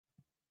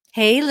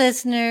Hey,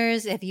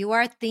 listeners, if you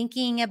are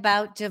thinking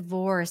about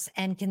divorce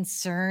and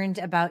concerned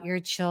about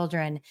your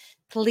children,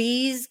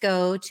 please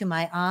go to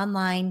my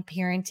online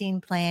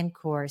parenting plan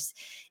course.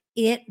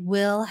 It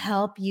will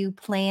help you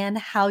plan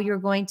how you're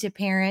going to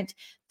parent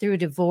through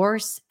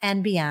divorce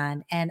and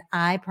beyond. And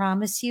I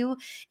promise you,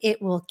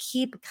 it will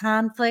keep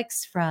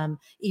conflicts from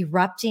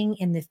erupting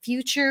in the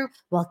future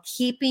while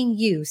keeping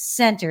you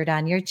centered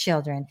on your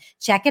children.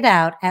 Check it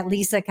out at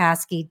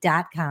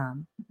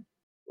lisakoski.com.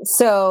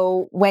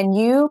 So when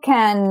you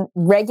can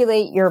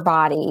regulate your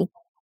body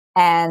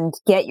and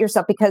get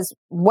yourself, because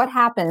what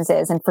happens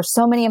is, and for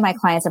so many of my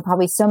clients and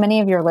probably so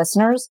many of your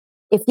listeners,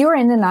 if you're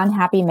in an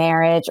unhappy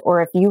marriage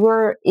or if you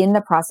were in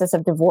the process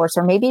of divorce,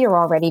 or maybe you're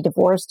already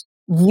divorced,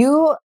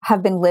 you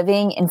have been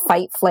living in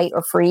fight, flight,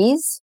 or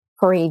freeze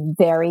for a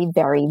very,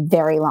 very,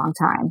 very long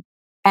time.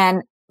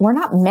 And we're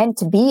not meant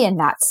to be in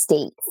that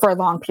state for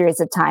long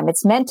periods of time.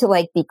 It's meant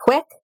to be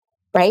quick,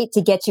 right?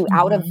 To get you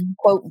out of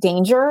quote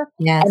danger,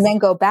 Yes. and then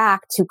go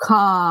back to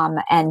calm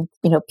and,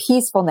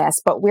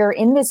 peacefulness. But we're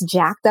in this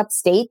jacked up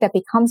state that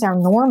becomes our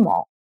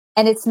normal,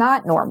 and it's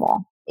not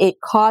normal. It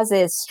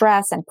causes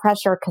stress and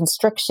pressure,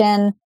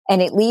 constriction,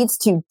 and it leads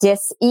to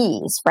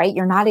dis-ease, right?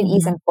 You're not at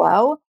ease and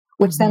flow,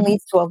 which then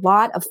leads to a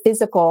lot of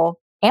physical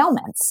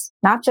ailments,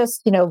 not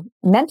just,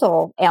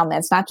 mental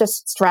ailments, not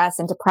just stress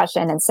and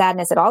depression and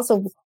sadness. It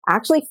also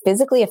actually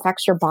physically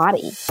affects your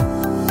body.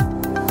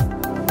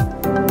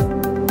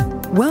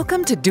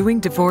 Welcome to Doing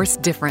Divorce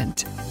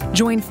Different.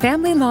 Join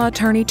family law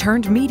attorney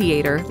turned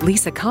mediator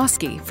Lisa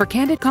Koski for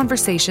candid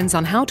conversations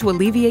on how to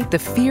alleviate the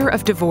fear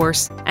of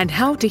divorce and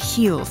how to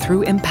heal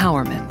through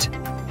empowerment.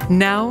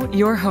 Now,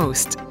 your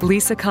host,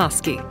 Lisa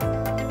Koski.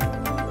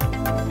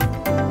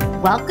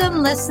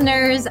 Welcome,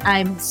 listeners.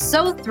 I'm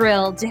so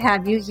thrilled to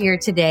have you here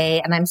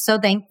today, and I'm so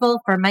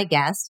thankful for my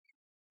guest.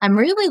 I'm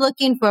really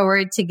looking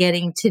forward to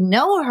getting to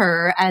know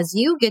her as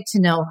you get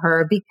to know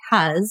her,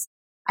 because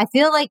I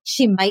feel like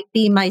she might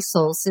be my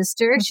soul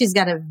sister. She's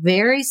got a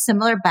very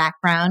similar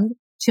background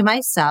to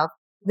myself.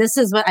 This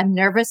is what I'm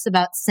nervous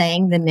about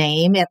saying the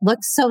name. It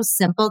looks so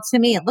simple to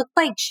me. It looked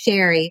like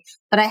Sherry,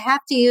 but I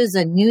have to use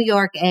a New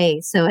York A.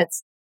 So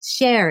it's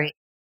Sherri.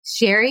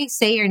 Sherri,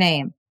 say your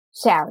name.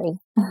 Sharri.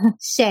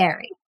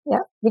 Sherri.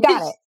 Yep, you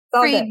got it.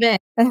 Freedman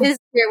is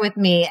here with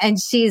me, and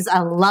she's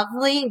a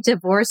lovely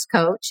divorce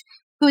coach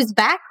whose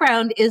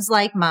background is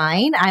like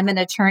mine. I'm an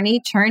attorney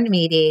turned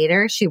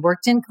mediator. She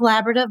worked in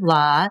collaborative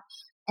law,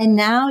 and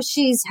now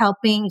she's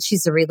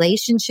a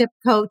relationship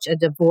coach, a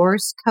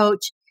divorce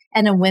coach,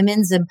 and a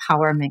women's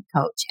empowerment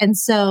coach. And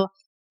so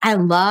I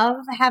love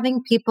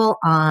having people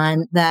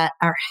on that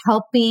are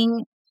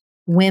helping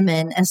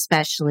women,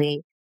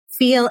 especially,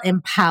 feel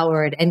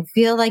empowered and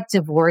feel like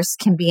divorce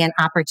can be an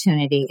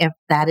opportunity if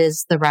that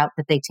is the route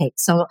that they take.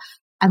 So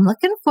I'm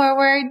looking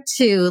forward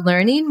to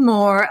learning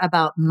more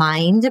about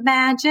mind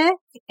magic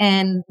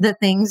and the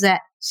things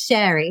that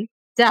Sherri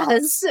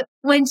does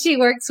when she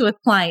works with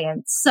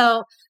clients.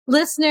 So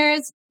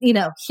listeners,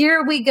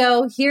 here we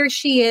go. Here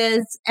she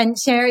is. And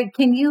Sherri,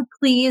 can you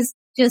please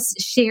just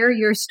share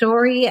your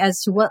story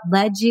as to what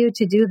led you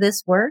to do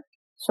this work?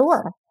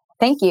 Sure.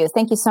 Thank you.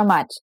 Thank you so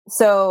much.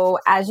 So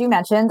as you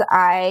mentioned,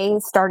 I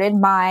started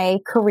my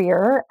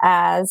career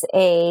as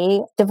a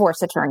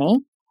divorce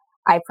attorney.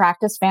 I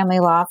practiced family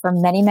law for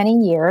many, many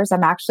years.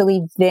 I'm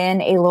actually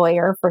been a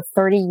lawyer for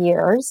 30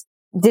 years.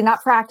 Did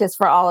not practice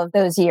for all of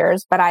those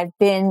years, but I've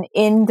been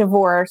in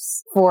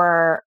divorce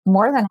for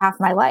more than half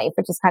my life,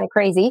 which is kind of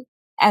crazy.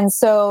 And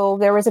so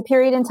there was a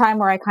period in time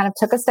where I kind of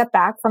took a step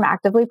back from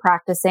actively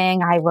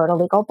practicing. I wrote a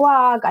legal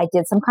blog. I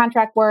did some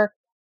contract work.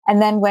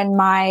 And then when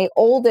my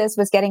oldest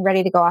was getting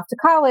ready to go off to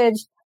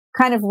college,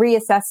 kind of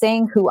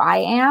reassessing who I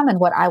am and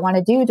what I want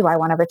to do. Do I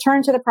want to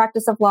return to the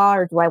practice of law,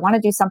 or do I want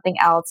to do something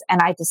else? And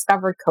I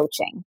discovered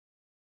coaching.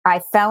 I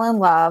fell in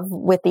love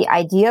with the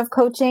idea of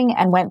coaching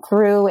and went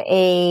through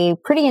a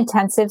pretty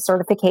intensive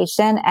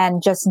certification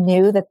and just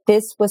knew that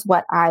this was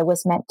what I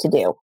was meant to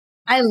do.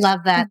 I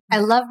love that. I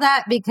love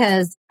that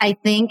because I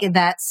think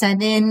that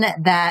sending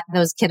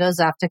those kiddos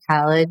off to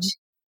college,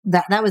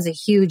 that was a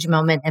huge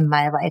moment in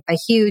my life, a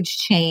huge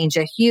change,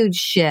 a huge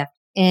shift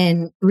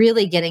in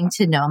really getting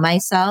to know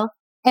myself.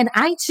 And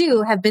I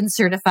too have been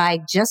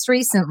certified just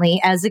recently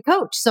as a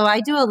coach. So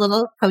I do a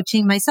little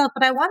coaching myself,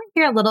 but I want to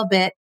hear a little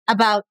bit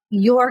about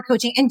your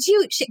coaching. And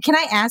can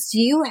I ask,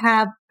 do you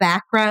have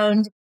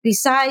background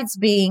besides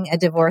being a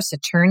divorce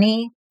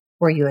attorney?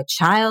 Were you a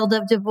child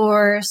of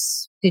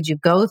divorce? Did you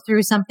go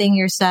through something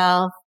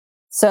yourself?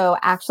 So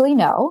actually,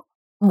 no,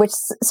 which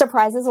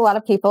surprises a lot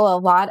of people. A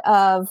lot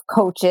of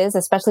coaches,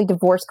 especially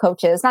divorce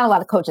coaches, not a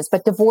lot of coaches,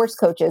 but divorce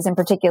coaches in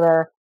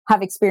particular,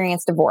 have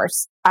experienced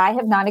divorce. I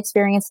have not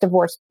experienced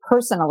divorce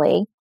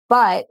personally,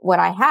 but what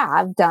I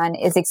have done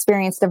is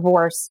experience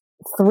divorce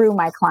through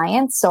my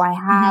clients. So I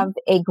have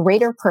a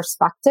greater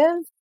perspective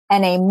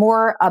and a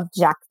more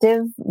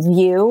objective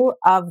view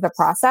of the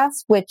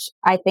process, which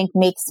I think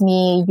makes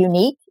me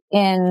unique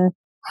in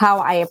how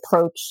I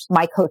approach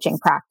my coaching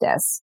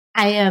practice.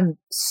 I am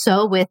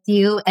so with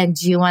you. And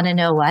do you want to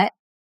know what?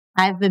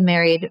 I've been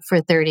married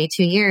for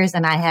 32 years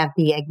and I have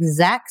the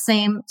exact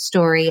same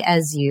story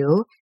as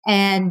you.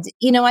 And,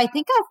 I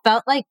think I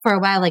felt like for a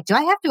while, like, do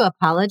I have to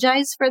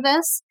apologize for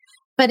this?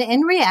 But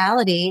in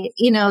reality,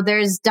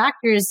 there's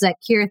doctors that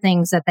cure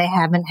things that they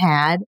haven't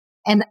had.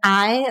 And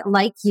I,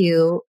 like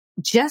you,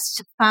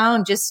 just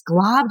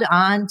globbed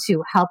on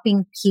to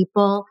helping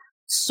people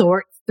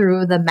sort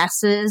through the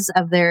messes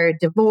of their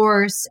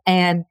divorce.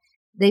 And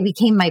they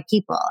became my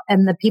people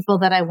and the people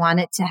that I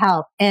wanted to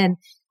help. And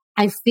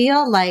I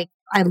feel like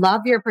I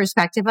love your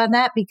perspective on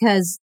that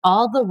because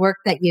all the work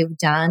that you've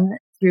done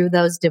through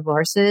those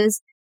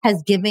divorces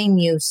has given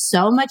you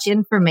so much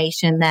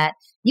information that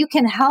you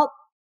can help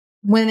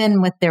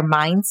women with their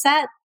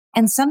mindset.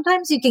 And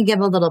sometimes you can give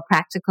a little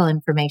practical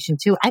information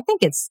too. I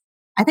think it's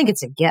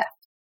a gift.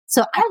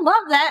 So I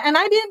love that. And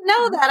I didn't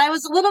know that. I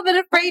was a little bit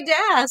afraid to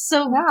ask.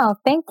 So no,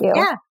 thank you.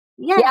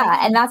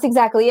 Yeah. And that's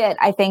exactly it.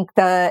 I think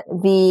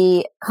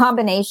the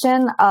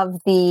combination of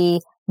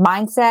the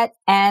mindset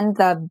and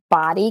the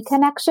body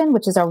connection,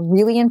 which is a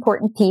really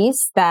important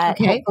piece that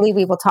hopefully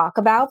we will talk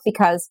about,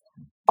 because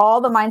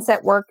all the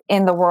mindset work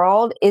in the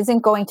world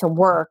isn't going to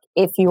work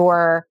if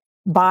your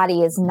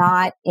body is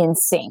not in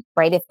sync,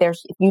 right? If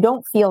you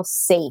don't feel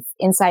safe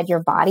inside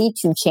your body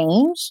to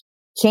change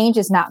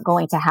is not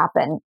going to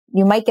happen.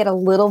 You might get a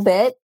little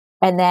bit,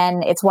 and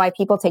then it's why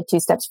people take 2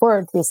 steps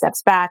forward, 3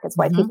 steps back. It's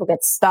why people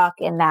get stuck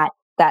in that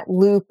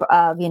loop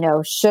of,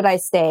 should I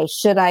stay?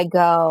 Should I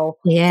go?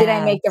 Did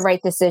I make the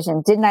right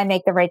decision? Didn't I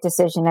make the right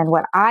decision? And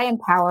what I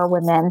empower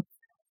women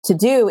to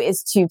do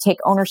is to take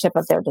ownership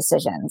of their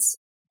decisions,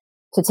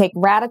 to take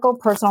radical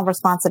personal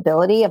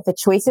responsibility of the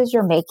choices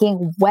you're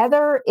making,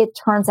 whether it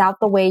turns out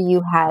the way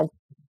you had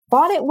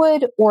thought it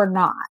would or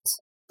not.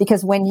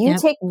 Because when you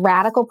take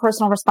radical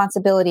personal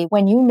responsibility,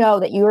 when you know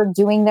that you are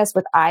doing this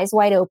with eyes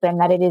wide open,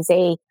 that it is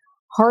a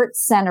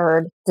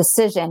heart-centered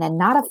decision and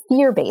not a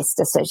fear-based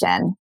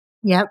decision,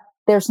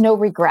 there's no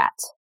regret.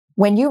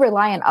 When you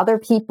rely on other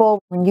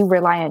people, when you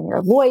rely on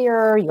your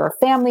lawyer, your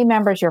family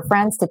members, your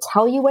friends to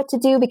tell you what to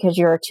do because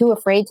you're too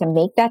afraid to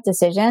make that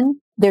decision,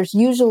 there's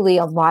usually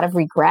a lot of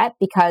regret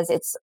because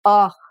it's,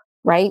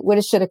 right?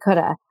 Woulda, shoulda,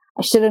 coulda.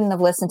 I shouldn't have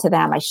listened to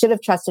them. I should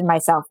have trusted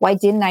myself. Why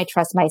didn't I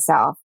trust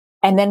myself?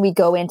 And then we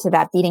go into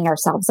that beating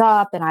ourselves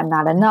up and I'm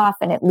not enough.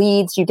 And it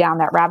leads you down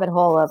that rabbit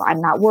hole of I'm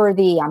not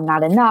worthy. I'm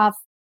not enough.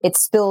 It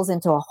spills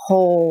into a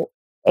whole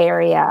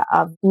area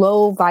of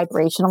low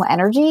vibrational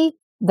energy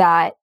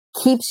that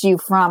keeps you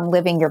from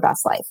living your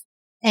best life.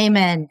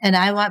 Amen. And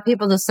I want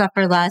people to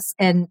suffer less.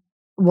 And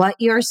what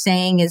you're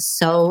saying is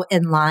so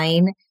in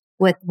line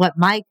with what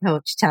my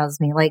coach tells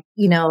me. Like,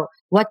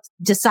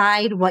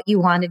 decide what you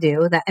want to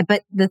do.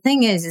 But the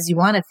thing is you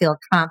want to feel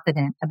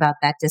confident about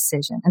that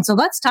decision. And so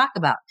let's talk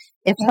about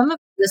if some of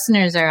the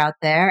listeners are out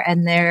there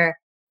and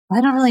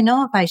I don't really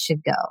know if I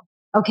should go.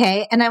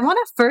 Okay. And I want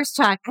to first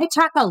I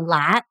talk a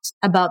lot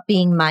about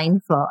being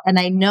mindful, and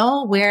I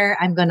know where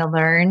I'm going to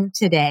learn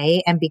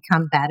today and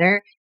become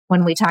better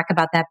when we talk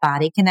about that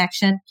body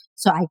connection.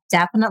 So I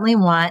definitely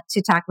want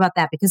to talk about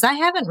that because I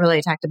haven't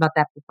really talked about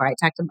that before. I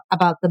talked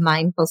about the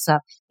mindful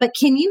stuff, but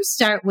can you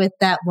start with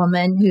that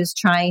woman who's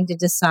trying to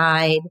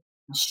decide,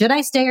 should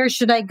I stay or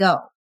should I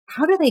go?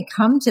 How do they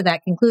come to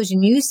that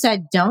conclusion? You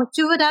said, don't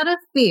do it out of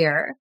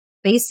fear.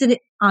 Base it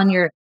on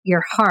your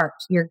heart,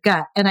 your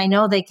gut. And I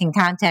know they can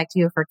contact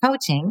you for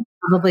coaching,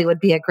 probably would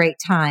be a great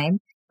time.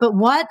 But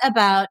what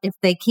about if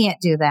they can't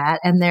do that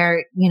and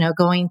they're,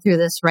 going through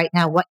this right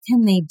now? What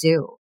can they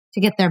do to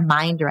get their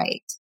mind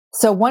right?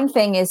 So one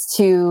thing is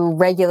to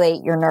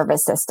regulate your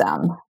nervous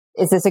system.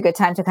 Is this a good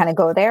time to kind of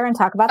go there and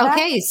talk about that?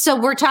 Okay. So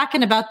we're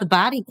talking about the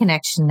body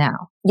connection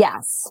now.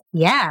 Yes.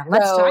 Yeah.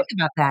 Let's talk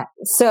about that.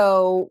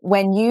 So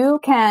when you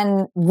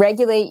can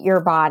regulate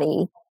your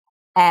body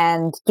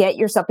and get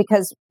yourself,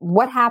 because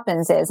what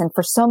happens is, and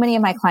for so many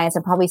of my clients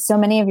and probably so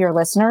many of your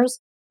listeners,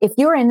 if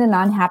you're in an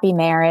unhappy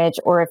marriage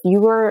or if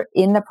you were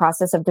in the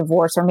process of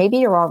divorce, or maybe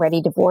you're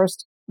already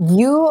divorced,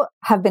 you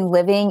have been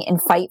living in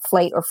fight,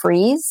 flight, or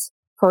freeze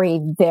for a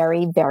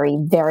very, very,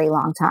 very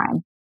long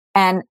time.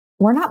 And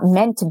we're not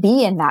meant to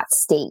be in that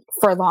state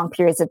for long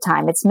periods of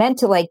time. It's meant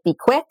to be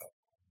quick,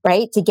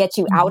 right? To get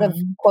you out of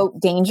quote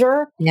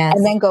danger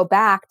and then go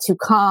back to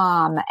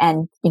calm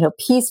and,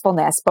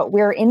 peacefulness. But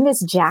we're in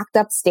this jacked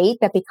up state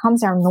that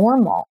becomes our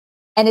normal,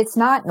 and it's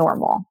not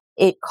normal.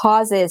 It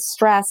causes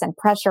stress and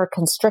pressure,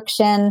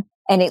 constriction,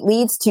 and it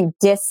leads to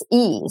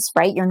dis-ease,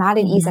 right? You're not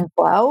at ease and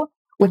flow,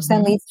 which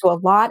then leads to a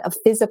lot of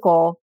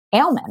physical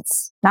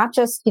ailments, not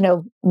just,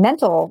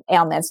 mental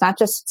ailments, not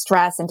just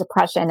stress and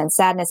depression and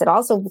sadness. It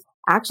also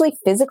actually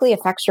physically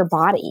affects your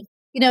body.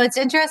 It's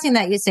interesting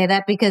that you say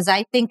that because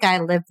I think I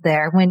lived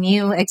there. When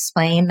you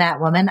explain that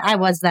woman, I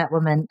was that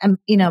woman.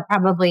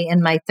 Probably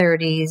in my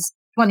 20s,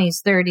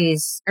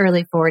 30s,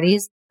 early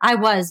 40s. I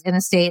was in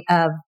a state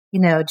of,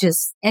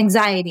 just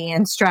anxiety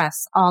and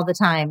stress all the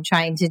time,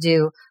 trying to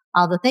do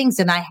all the things.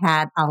 And I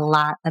had a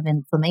lot of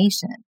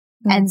inflammation.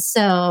 And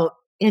so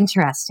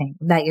interesting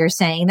that you're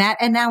saying that.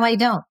 And now I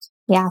don't.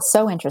 Yeah.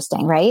 So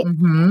interesting, right?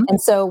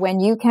 And so when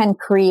you can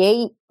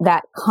create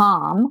that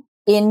calm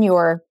in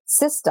your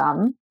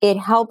system, it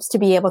helps to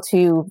be able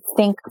to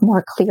think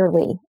more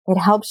clearly. It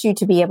helps you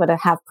to be able to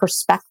have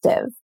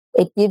perspective.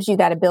 It gives you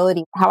that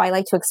ability. How I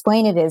like to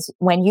explain it is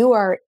when you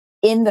are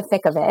in the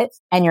thick of it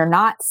and you're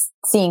not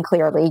seeing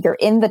clearly, you're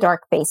in the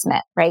dark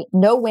basement, right?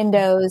 No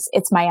windows.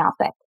 It's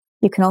myopic.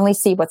 You can only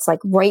see what's like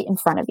right in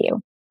front of you.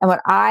 And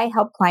what I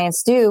help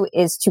clients do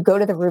is to go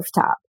to the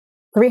rooftop,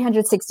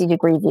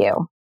 360-degree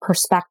view,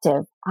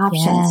 perspective,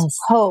 options,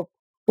 hope,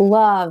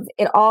 love.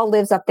 It all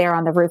lives up there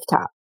on the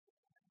rooftop.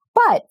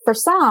 But for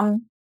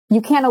some,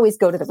 you can't always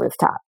go to the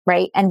rooftop,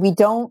 right? And we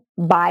don't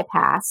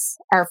bypass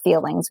our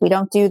feelings. We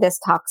don't do this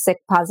toxic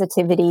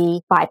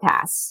positivity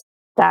bypass.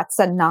 That's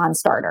a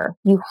non-starter.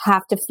 You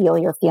have to feel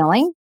your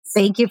feeling.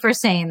 Thank you for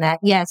saying that.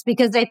 Yes,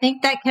 because I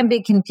think that can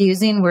be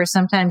confusing where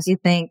sometimes you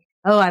think,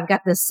 oh, I've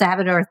got this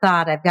saboteur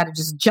thought. I've got to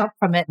just jump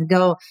from it and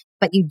go.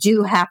 But you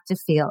do have to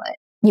feel it.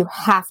 You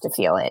have to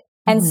feel it.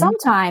 And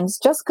sometimes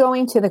just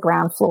going to the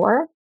ground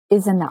floor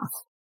is enough,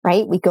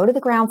 right? We go to the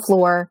ground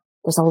floor.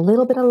 There's a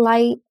little bit of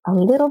light, a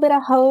little bit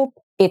of hope.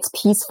 It's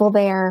peaceful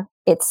there.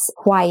 It's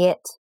quiet.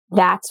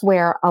 That's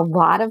where a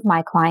lot of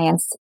my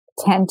clients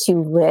tend to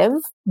live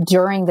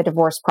during the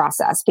divorce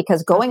process,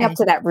 because going up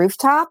to that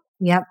rooftop,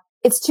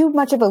 it's too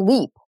much of a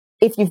leap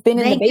if you've been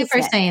in the basement. Thank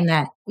you for saying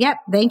that. Yep.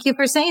 Thank you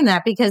for saying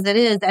that, because it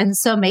is. And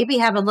so maybe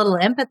have a little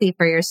empathy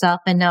for yourself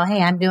and know,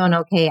 hey, I'm doing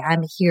okay.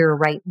 I'm here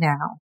right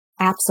now.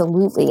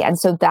 Absolutely. And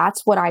so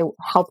that's what I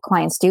help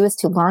clients do, is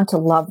to learn to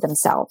love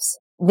themselves.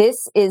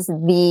 This is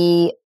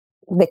the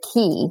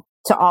key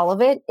to all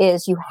of it,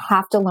 is you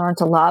have to learn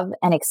to love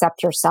and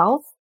accept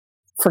yourself,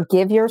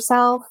 forgive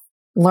yourself,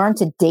 learn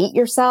to date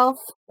yourself,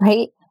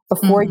 right?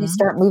 Before you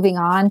start moving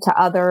on to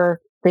other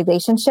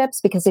relationships.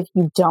 Because if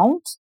you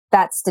don't,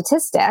 that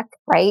statistic,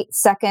 right?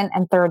 Second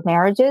and third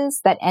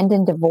marriages that end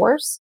in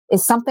divorce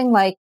is something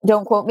like,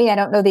 don't quote me, I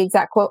don't know the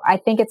exact quote. I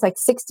think it's like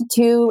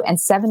 62 and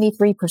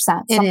 73%,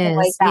 something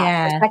like that.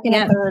 Yeah. Second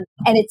and third.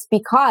 And it's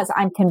because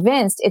I'm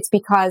convinced it's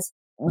because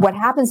what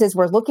happens is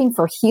we're looking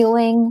for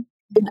healing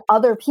in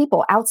other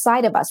people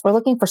outside of us. We're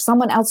looking for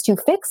someone else to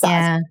fix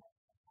us.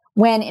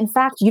 When in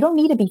fact, you don't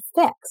need to be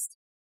fixed.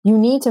 You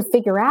need to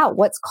figure out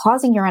what's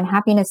causing your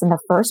unhappiness in the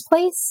first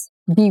place.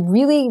 Be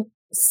really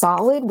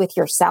solid with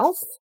yourself,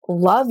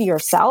 love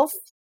yourself,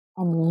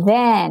 and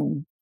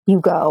then you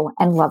go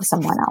and love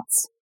someone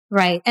else.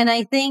 Right. And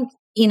I think,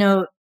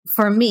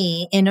 for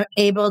me,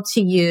 able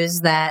to use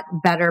that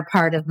better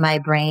part of my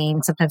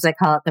brain, sometimes I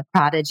call it the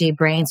prodigy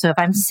brain. So if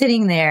I'm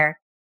sitting there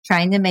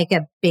trying to make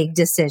a big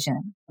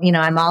decision,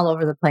 I'm all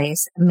over the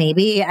place.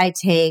 Maybe I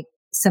do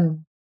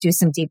some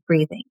deep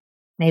breathing.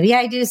 Maybe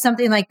I do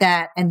something like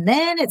that. And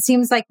then it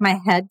seems like my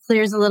head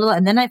clears a little.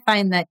 And then I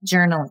find that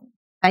journaling,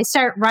 I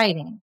start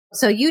writing.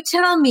 So you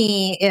tell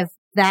me if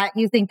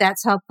you think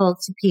that's helpful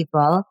to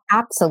people.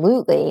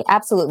 Absolutely.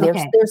 Absolutely.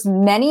 Okay. There's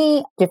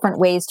many different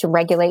ways to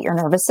regulate your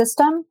nervous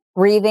system.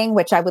 Breathing,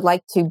 which I would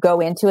like to go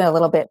into in a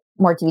little bit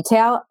more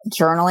detail.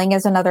 Journaling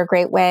is another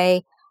great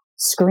way.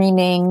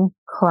 Screaming,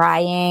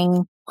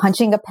 crying,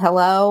 punching a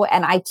pillow.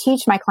 And I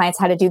teach my clients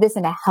how to do this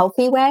in a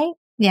healthy way.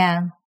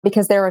 Yeah.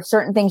 Because there are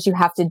certain things you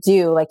have to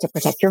do, like to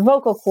protect your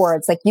vocal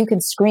cords. Like you can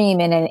scream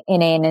in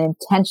an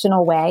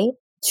intentional way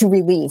to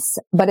release,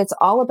 but it's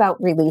all about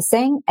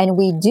releasing. And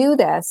we do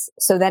this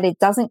so that it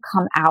doesn't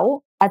come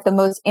out at the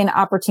most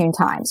inopportune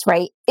times,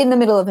 right? In the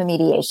middle of a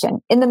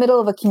mediation, in the middle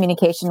of a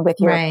communication with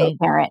your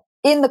co-parent,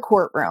 in the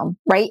courtroom,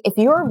 right? If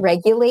you're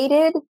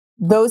regulated,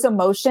 those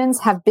emotions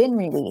have been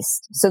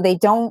released. So they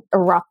don't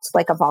erupt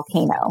like a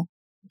volcano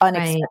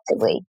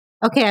unexpectedly. Right.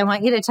 Okay, I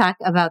want you to talk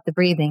about the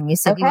breathing. You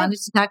said you wanted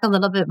to talk a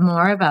little bit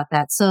more about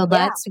that. So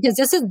because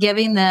this is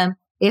giving them,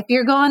 if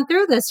you're going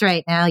through this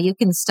right now, you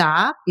can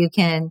stop, you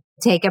can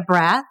take a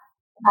breath.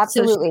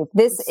 Absolutely.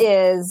 This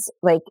is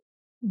like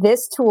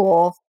this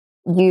tool.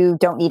 You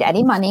don't need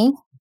any money.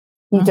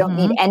 You don't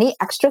need any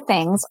extra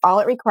things. All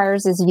it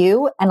requires is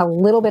you and a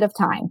little bit of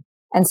time.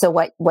 And so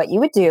what you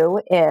would do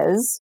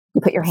is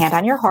you put your hand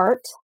on your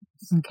heart.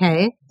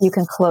 Okay. You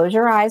can close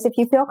your eyes if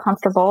you feel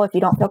comfortable. If you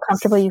don't feel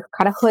comfortable, you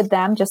kind of hood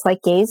them, just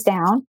like gaze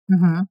down.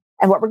 And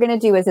what we're going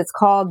to do is it's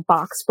called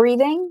box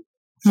breathing.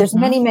 There's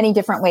many, many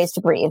different ways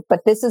to breathe,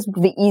 but this is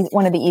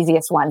one of the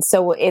easiest ones.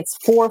 So it's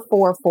 4,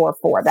 4, 4,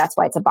 4. That's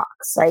why it's a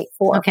box, right?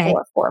 4,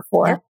 4, 4,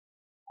 4. Yep.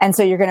 And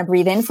so you're going to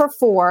breathe in for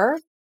 4,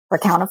 for a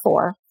count of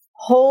 4,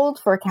 hold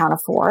for a count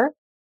of 4,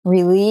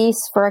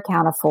 release for a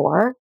count of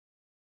 4,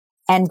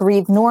 and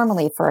breathe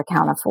normally for a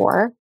count of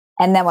 4.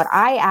 And then what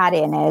I add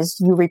in is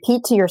you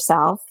repeat to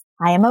yourself,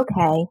 I am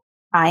okay.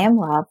 I am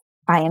loved.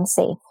 I am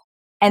safe.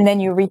 And then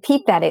you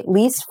repeat that at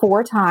least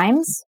 4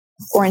 times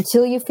or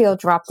until you feel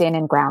dropped in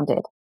and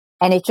grounded.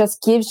 And it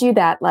just gives you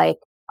that like,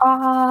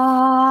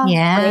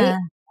 right?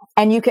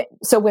 And you can,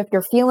 so if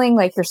you're feeling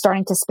like you're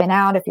starting to spin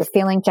out, if you're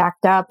feeling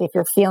jacked up, if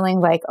you're feeling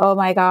like, oh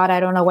my God, I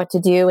don't know what to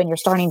do, and you're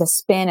starting to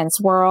spin and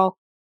swirl,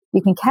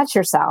 you can catch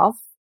yourself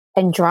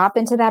and drop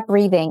into that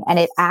breathing, and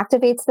it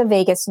activates the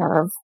vagus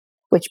nerve,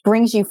 which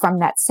brings you from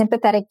that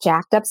sympathetic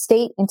jacked up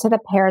state into the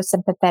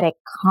parasympathetic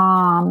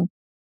calm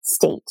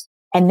state.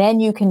 And then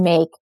you can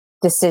make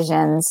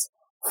decisions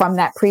from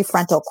that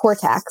prefrontal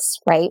cortex,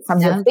 right?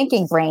 From your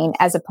thinking brain,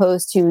 as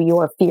opposed to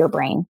your fear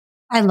brain.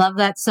 I love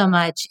that so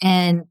much.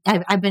 And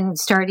I've been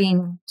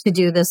starting to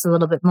do this a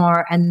little bit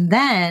more. And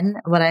then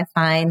what I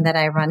find that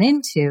I run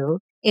into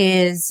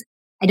is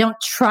I don't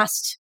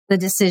trust the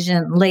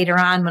decision later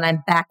on when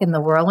I'm back in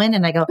the whirlwind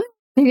and I go,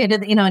 maybe I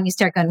did, and you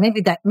start going,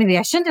 maybe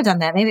I shouldn't have done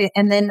that. Maybe.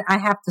 And then I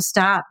have to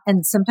stop.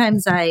 And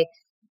sometimes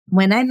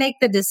when I make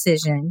the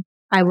decision,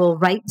 I will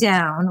write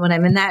down when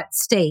I'm in that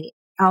state,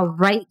 I'll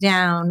write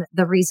down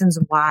the reasons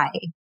why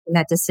in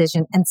that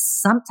decision. And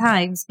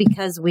sometimes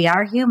because we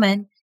are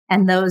human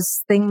and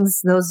those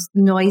things, those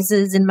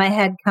noises in my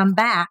head come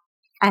back,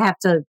 I have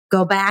to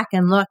go back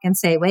and look and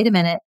say, wait a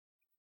minute,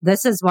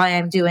 this is why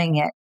I'm doing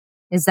it.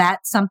 Is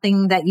that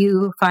something that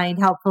you find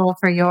helpful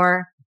for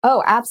your?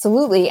 Oh,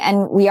 absolutely.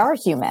 And we are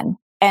human,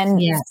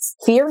 and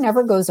fear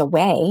never goes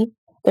away.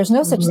 There's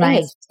no such thing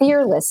as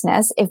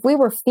fearlessness. If we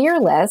were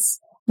fearless,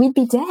 we'd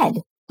be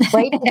dead,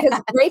 right?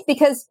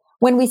 Because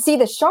when we see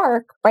the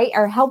shark, right,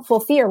 our helpful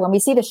fear, when we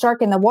see the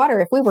shark in the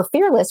water, if we were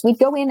fearless, we'd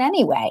go in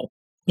anyway.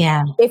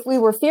 Yeah. If we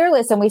were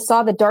fearless and we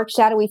saw the dark,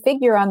 shadowy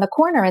figure on the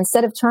corner,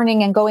 instead of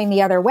turning and going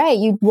the other way,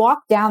 you'd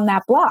walk down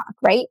that block,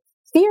 right?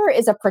 Fear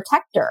is a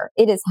protector.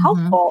 It is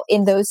helpful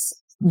in those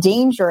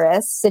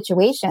dangerous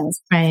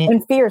situations. Right.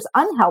 When fear is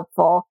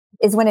unhelpful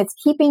is when it's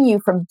keeping you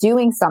from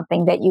doing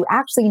something that you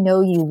actually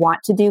know you want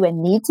to do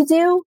and need to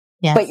do,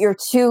 but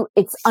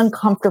it's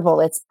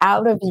uncomfortable. It's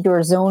out of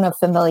your zone of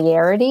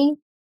familiarity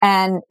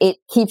and it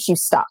keeps you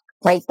stuck,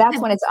 right? That's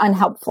when it's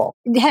unhelpful.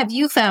 Have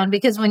you found,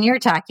 because when you're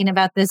talking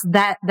about this,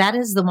 that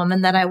is the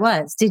woman that I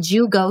was. Did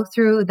you go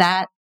through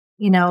that,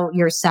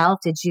 yourself?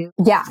 Did you?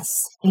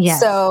 Yes.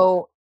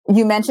 So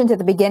you mentioned at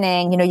the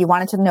beginning, you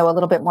wanted to know a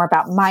little bit more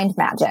about mind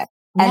magic.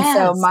 And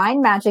so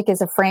mind magic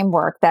is a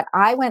framework that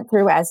I went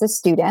through as a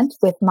student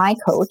with my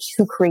coach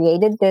who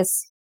created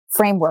this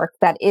framework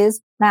that is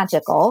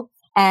magical.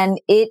 And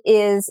it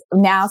is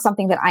now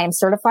something that I am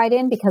certified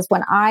in, because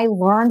when I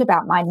learned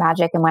about mind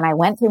magic and when I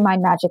went through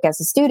mind magic as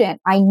a student,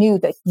 I knew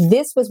that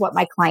this was what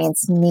my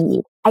clients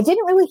need. I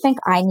didn't really think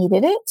I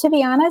needed it, to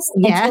be honest,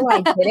 until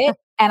I did it.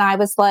 And I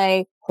was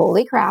like,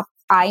 holy crap,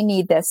 I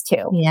need this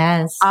too.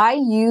 Yes. I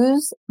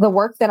use the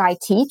work that I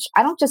teach.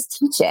 I don't just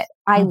teach it.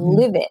 I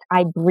live it.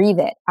 I breathe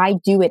it. I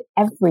do it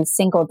every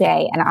single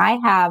day. And I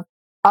have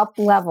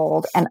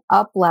up-leveled and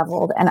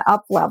up-leveled and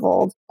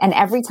up-leveled. And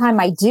every time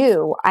I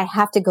do, I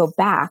have to go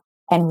back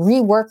and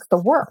rework the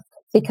work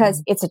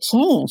because it's a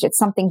change. It's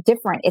something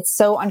different. It's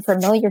so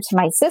unfamiliar to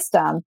my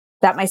system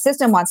that my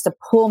system wants to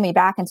pull me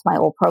back into my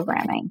old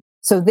programming.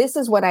 So this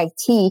is what I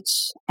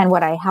teach and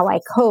how I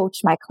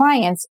coach my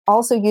clients,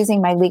 also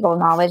using my legal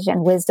knowledge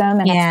and wisdom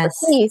and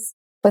expertise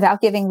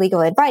without giving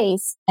legal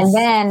advice. And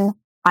then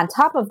on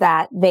top of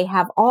that, they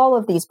have all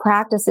of these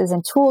practices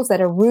and tools that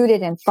are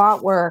rooted in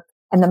thought work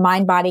and the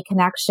mind-body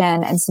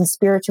connection and some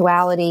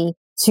spirituality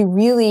to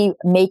really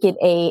make it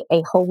a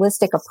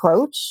holistic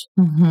approach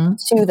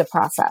to the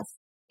process.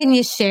 Can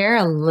you share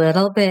a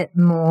little bit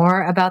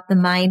more about the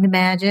mind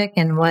magic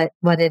and what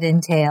it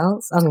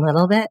entails a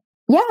little bit?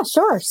 Yeah,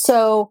 sure.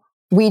 So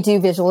we do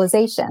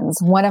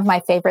visualizations. One of my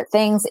favorite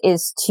things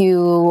is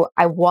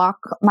I walk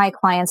my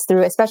clients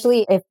through,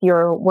 especially if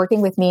you're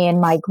working with me in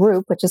my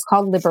group, which is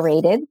called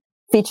Liberated,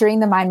 featuring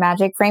the mind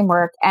magic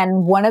framework.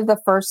 And one of the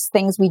first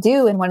things we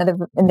do in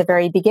the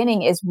very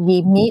beginning is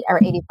we meet our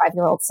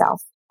 85-year-old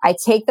self. I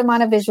take them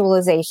on a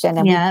visualization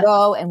and we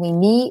go and we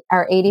meet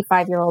our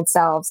 85-year-old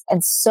selves.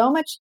 And so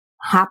much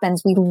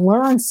happens. We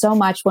learn so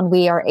much when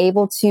we are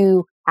able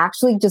to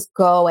actually just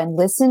go and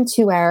listen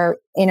to our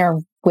inner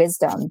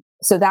wisdom.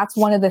 So that's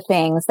one of the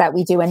things that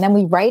we do. And then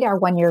we write our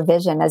 1-year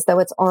vision as though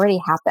it's already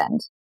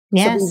happened.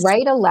 Yes. So we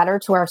write a letter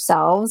to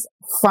ourselves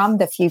from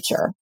the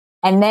future.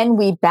 And then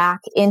we back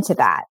into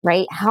that,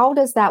 right? How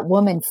does that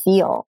woman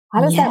feel?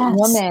 How does that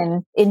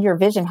woman in your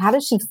vision, how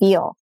does she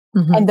feel?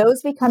 And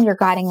those become your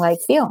guiding light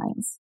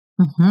feelings.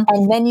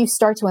 And then you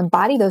start to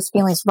embody those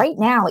feelings right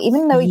now,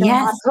 even though you're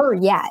not her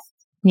yet.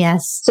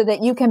 Yes. So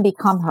that you can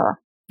become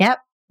her. Yep.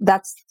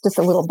 That's just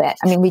a little bit.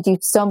 I mean, we do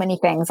so many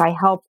things. I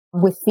help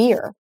with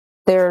fear.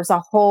 There's a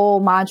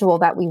whole module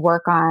that we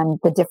work on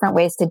the different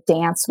ways to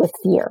dance with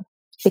fear.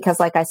 Because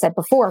like I said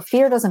before,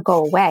 fear doesn't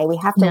go away. We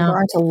have to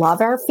learn to love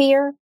our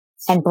fear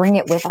and bring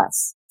it with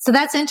us. So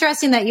that's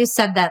interesting that you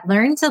said that.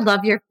 Learn to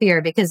love your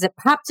fear, because it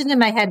popped into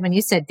my head when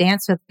you said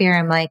dance with fear.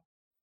 I'm like,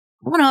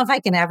 I don't know if I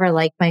can ever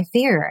like my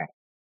fear.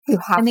 You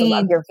have to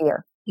love your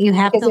fear. You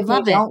have to love it. Because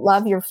if you don't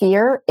love your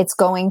fear, it's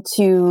going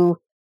to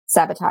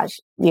sabotage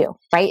you,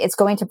 right? It's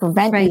going to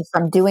prevent you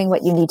from doing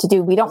what you need to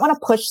do. We don't want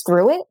to push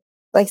through it.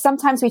 Like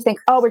sometimes we think,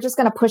 oh, we're just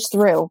going to push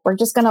through. We're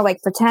just going to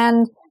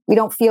pretend we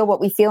don't feel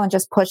what we feel and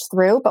just push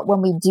through. But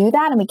when we do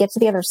that and we get to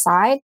the other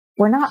side,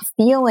 we're not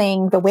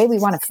feeling the way we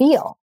want to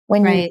feel.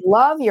 When you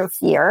love your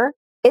fear,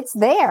 it's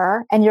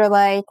there and you're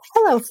like,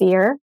 hello,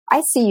 fear.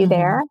 I see you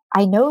there.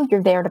 I know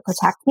you're there to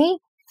protect me.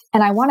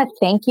 And I want to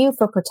thank you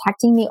for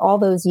protecting me all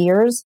those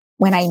years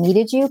when I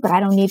needed you, but I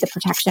don't need the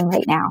protection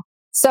right now.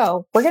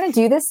 So we're going to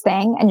do this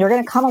thing and you're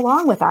going to come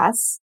along with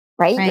us,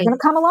 right? You're going to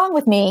come along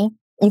with me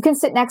You can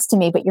sit next to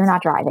me, but you're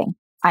not driving.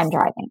 I'm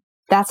driving.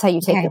 That's how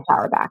you take your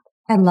power back.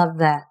 I love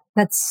that.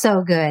 That's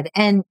so good.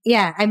 And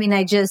yeah, I mean,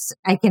 I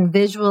can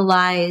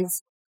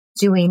visualize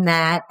doing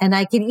that. And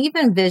I can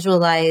even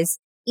visualize,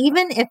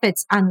 even if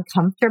it's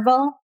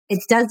uncomfortable, it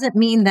doesn't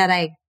mean that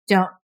I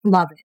don't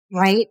love it,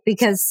 right?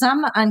 Because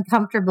some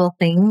uncomfortable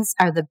things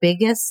are the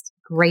biggest,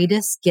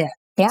 greatest gift.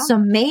 Yeah. So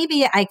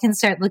maybe I can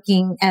start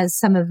looking at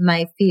some of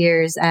my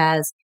fears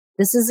as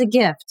this is a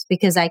gift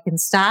because I can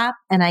stop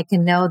and I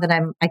can know that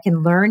I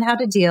can learn how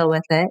to deal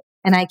with it.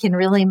 And I can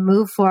really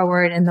move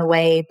forward in the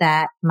way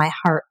that my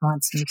heart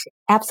wants me to.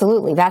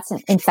 Absolutely.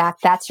 In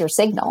fact, that's your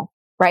signal,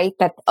 right?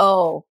 That,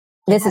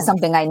 this is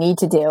something I need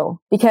to do.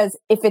 Because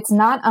if it's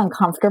not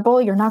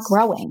uncomfortable, you're not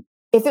growing.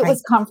 If it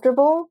was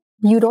comfortable,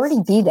 you'd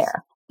already be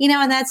there.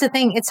 And that's the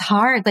thing. It's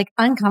hard. Like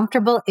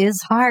uncomfortable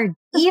is hard,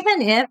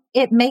 even if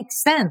it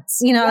makes sense.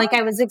 Like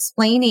I was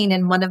explaining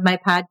in one of my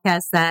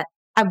podcasts that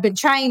I've been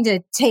trying to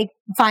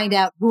find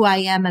out who I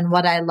am and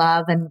what I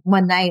love. And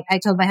one night I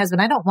told my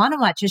husband, I don't want to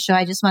watch a show.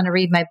 I just want to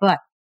read my book.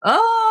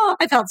 Oh,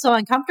 I felt so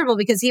uncomfortable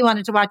because he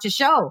wanted to watch a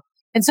show.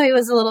 And so he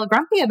was a little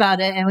grumpy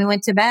about it. And we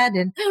went to bed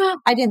and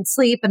I didn't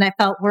sleep and I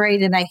felt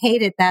worried and I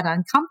hated that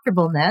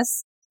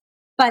uncomfortableness.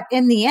 But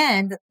in the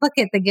end, look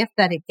at the gift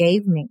that it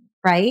gave me,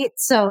 right?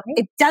 So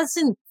it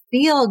doesn't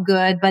feel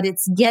good, but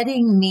it's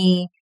getting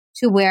me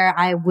to where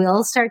I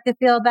will start to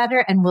feel better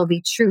and will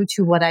be true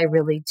to what I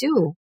really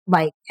do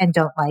like and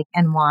don't like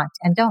and want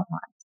and don't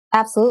want.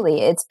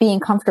 Absolutely. It's being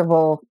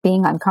comfortable,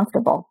 being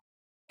uncomfortable.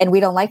 And we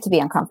don't like to be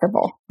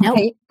uncomfortable. No,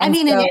 right? I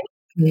mean,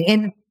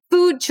 in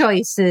food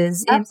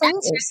choices, absolutely.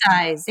 In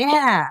exercise.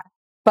 Yeah.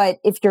 But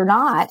if you're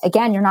not,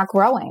 again, you're not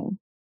growing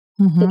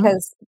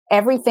because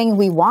everything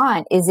we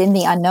want is in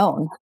the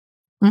unknown.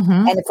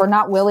 And if we're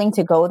not willing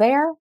to go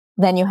there,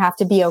 then you have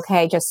to be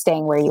okay just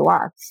staying where you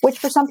are, which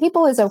for some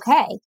people is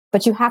okay,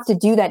 but you have to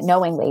do that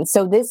knowingly.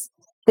 So this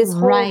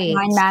whole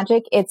mind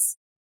magic, it's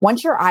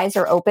once your eyes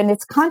are open,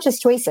 it's conscious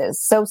choices.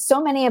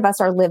 So many of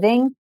us are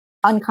living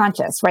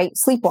unconscious, right?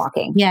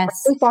 Sleepwalking. Yes.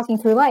 We're sleepwalking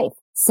through life.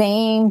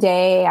 Same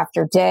day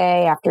after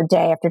day after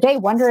day after day,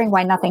 wondering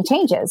why nothing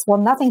changes. Well,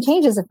 nothing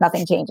changes if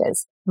nothing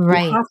changes.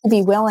 Right. You have to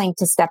be willing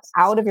to step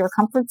out of your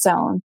comfort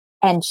zone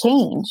and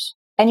change.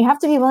 And you have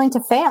to be willing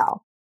to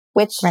fail,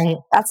 which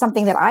that's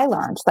something that I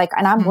learned.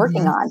 And I'm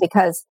working on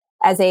because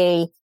as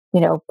a,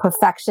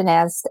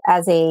 perfectionist,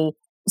 as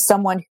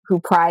someone who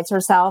prides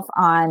herself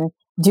on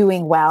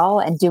doing well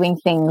and doing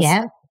things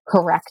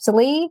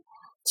correctly,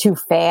 to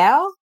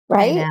fail,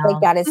 right?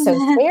 That is so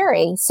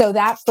scary. So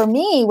that for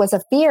me was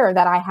a fear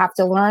that I have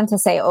to learn to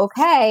say,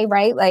 okay,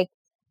 right?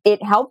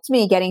 It helped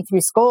me getting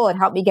through school. It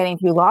helped me getting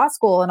through law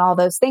school and all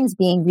those things,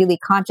 being really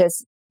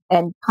conscious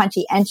and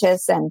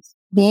conscientious and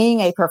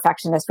being a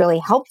perfectionist really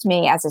helped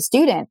me as a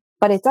student,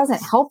 but it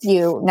doesn't help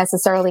you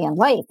necessarily in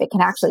life. It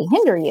can actually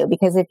hinder you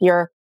because if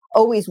you're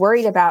always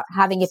worried about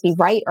having it be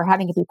right or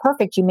having it be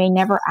perfect, you may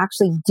never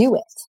actually do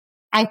it.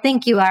 I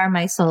think you are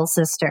my soul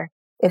sister.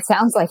 It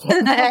sounds like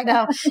it. I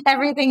know.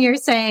 Everything you're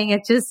saying,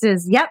 it just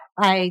is, yep,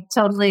 I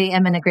totally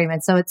am in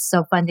agreement. So it's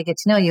so fun to get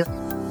to know you.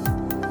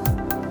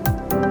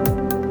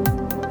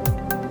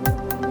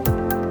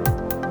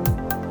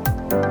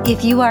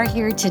 If you are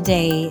here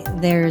today,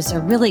 there's a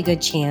really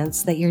good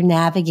chance that you're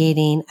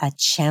navigating a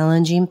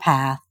challenging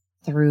path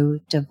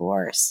through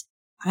divorce.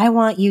 I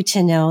want you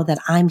to know that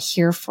I'm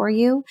here for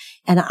you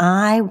and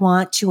I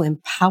want to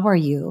empower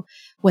you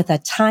with a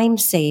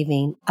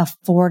time-saving,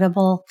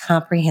 affordable,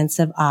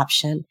 comprehensive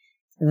option.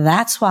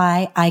 That's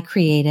why I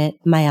created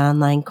my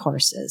online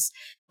courses.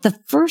 The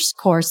first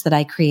course that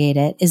I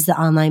created is the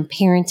Online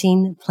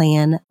Parenting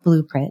Plan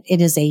Blueprint.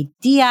 It is a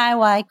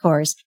DIY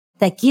course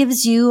that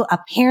gives you a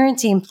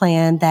parenting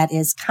plan that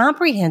is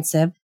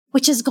comprehensive,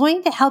 which is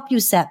going to help you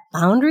set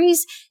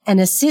boundaries and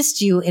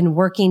assist you in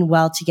working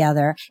well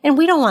together. And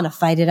we don't want to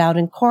fight it out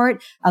in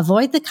court.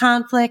 Avoid the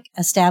conflict,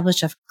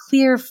 establish a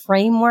clear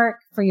framework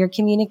for your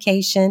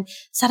communication,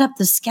 set up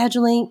the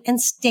scheduling, and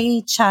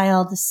stay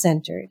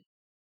child-centered.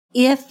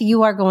 If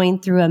you are going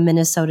through a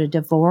Minnesota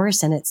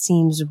divorce and it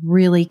seems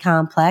really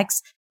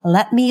complex,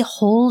 let me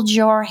hold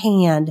your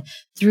hand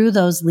through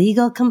those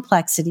legal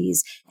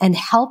complexities and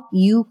help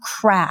you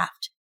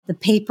craft the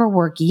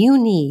paperwork you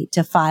need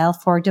to file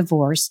for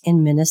divorce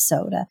in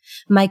Minnesota.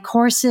 My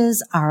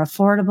courses are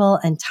affordable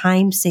and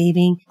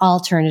time-saving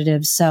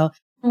alternatives. So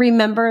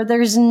remember,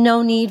 there's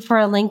no need for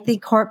a lengthy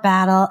court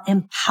battle.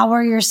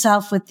 Empower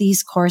yourself with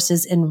these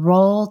courses.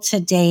 Enroll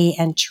today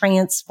and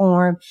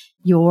transform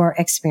your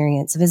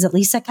experience. Visit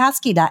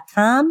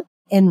lisakoski.com.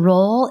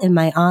 Enroll in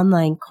my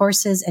online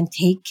courses and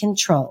take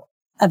control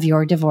of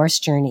your divorce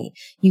journey.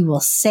 You will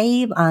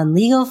save on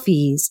legal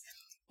fees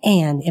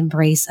and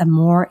embrace a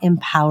more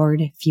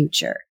empowered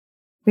future.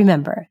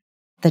 Remember,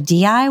 the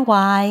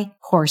DIY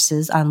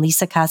courses on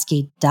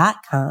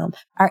lisakoski.com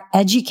are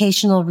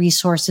educational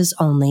resources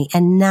only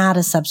and not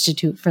a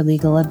substitute for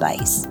legal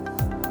advice.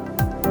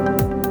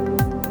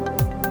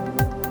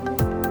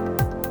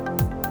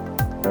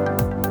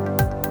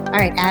 All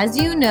right. As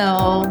you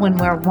know, when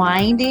we're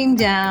winding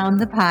down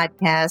the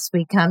podcast,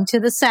 we come to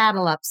the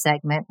saddle up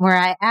segment where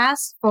I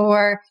ask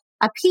for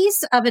a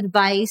piece of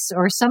advice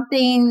or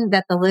something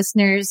that the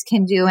listeners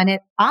can do. And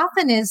it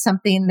often is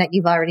something that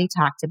you've already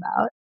talked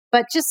about,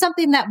 but just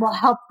something that will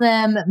help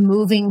them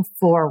moving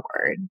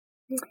forward.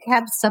 Do you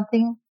have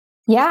something?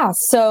 Yeah.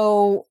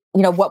 So,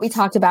 what we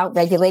talked about,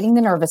 regulating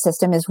the nervous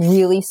system, is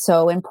really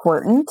so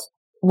important.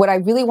 What I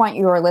really want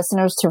your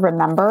listeners to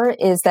remember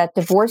is that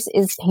divorce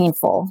is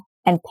painful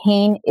and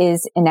pain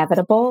is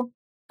inevitable,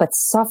 but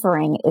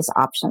suffering is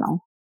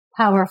optional.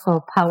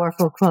 Powerful,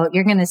 powerful quote.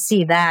 You're going to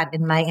see that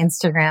in my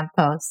Instagram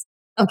post.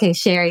 Okay,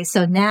 Sharri.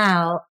 So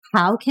now,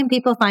 how can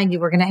people find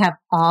you? We're going to have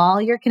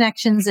all your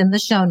connections in the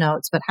show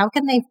notes, but how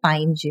can they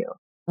find you?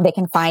 They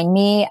can find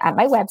me at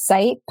my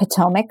website,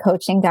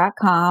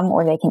 potomaccoaching.com,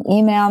 or they can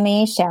email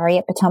me,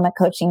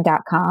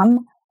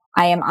 Sharri@potomaccoaching.com.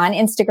 I am on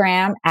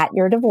Instagram at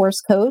Your Divorce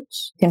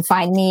Coach. You can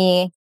find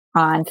me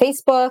on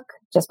Facebook,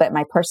 just at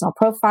my personal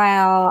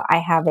profile. I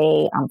have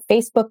a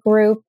Facebook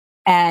group.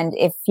 And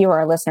if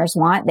your listeners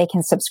want, they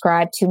can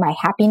subscribe to my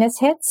Happiness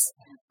Hits,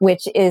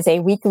 which is a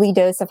weekly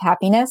dose of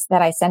happiness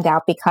that I send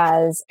out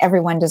because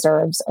everyone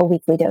deserves a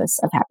weekly dose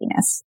of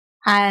happiness.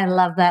 I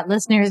love that.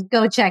 Listeners,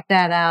 go check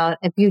that out.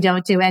 If you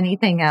don't do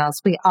anything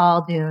else, we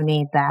all do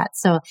need that.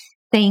 So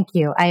thank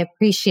you. I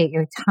appreciate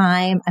your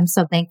time. I'm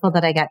so thankful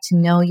that I got to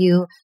know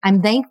you.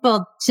 I'm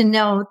thankful to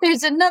know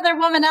there's another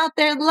woman out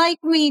there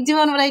like me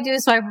doing what I do.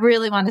 So I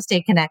really want to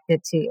stay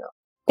connected to you.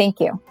 Thank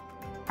you.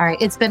 All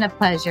right. It's been a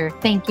pleasure.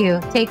 Thank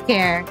you. Take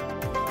care.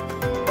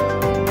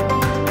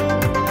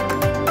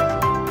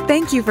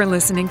 Thank you for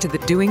listening to the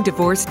Doing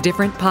Divorce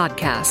Different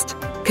podcast.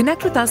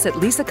 Connect with us at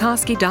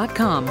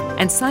lisakoski.com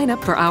and sign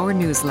up for our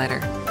newsletter.